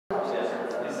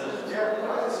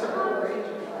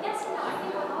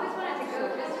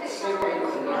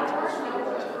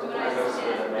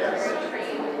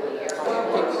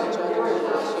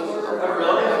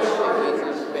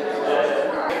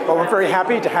very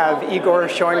happy to have Igor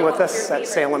showing with us at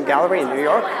Salem Gallery in New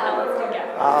York.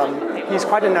 He's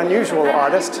quite an unusual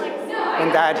artist in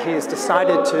that he's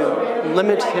decided to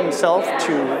limit himself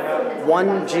to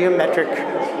one geometric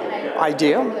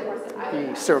idea,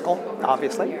 the circle,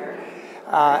 obviously,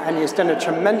 and he's done a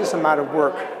tremendous amount of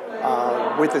work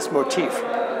with this motif.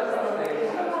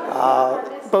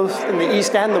 Both in the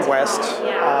East and the West,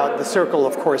 the circle,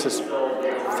 of course, is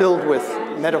filled with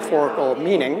metaphorical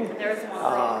meaning.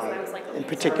 In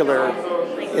particular,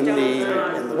 in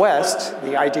the West,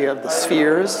 the idea of the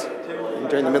spheres,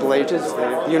 during the Middle Ages,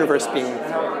 the universe being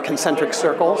concentric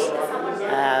circles,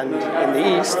 and in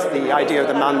the East, the idea of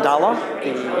the mandala,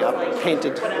 the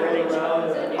painted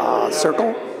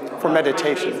circle for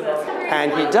meditation.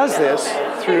 And he does this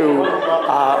through,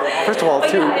 first of all,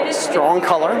 through strong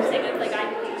color,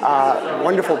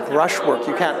 wonderful brushwork.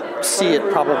 You can't see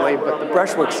it probably, but the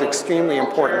brushwork is extremely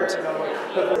important.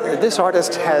 This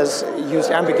artist has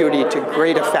used ambiguity to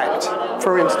great effect.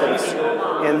 For instance,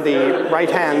 in the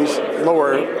right-hand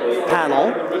lower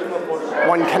panel,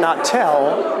 one cannot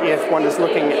tell if one is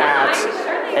looking at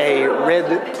a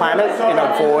red planet in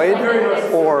a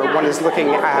void or one is looking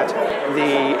at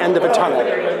the end of a tunnel.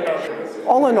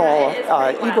 All in all,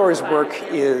 Igor's work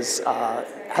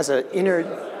has an inner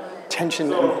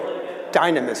tension and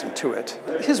dynamism to it.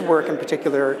 His work in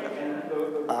particular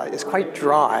is quite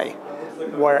dry,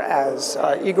 whereas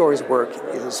Igor's work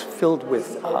is filled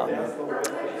with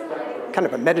kind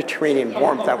of a Mediterranean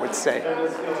warmth, I would say.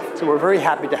 So we're very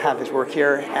happy to have his work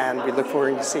here, and we look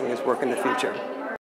forward to seeing his work in the future.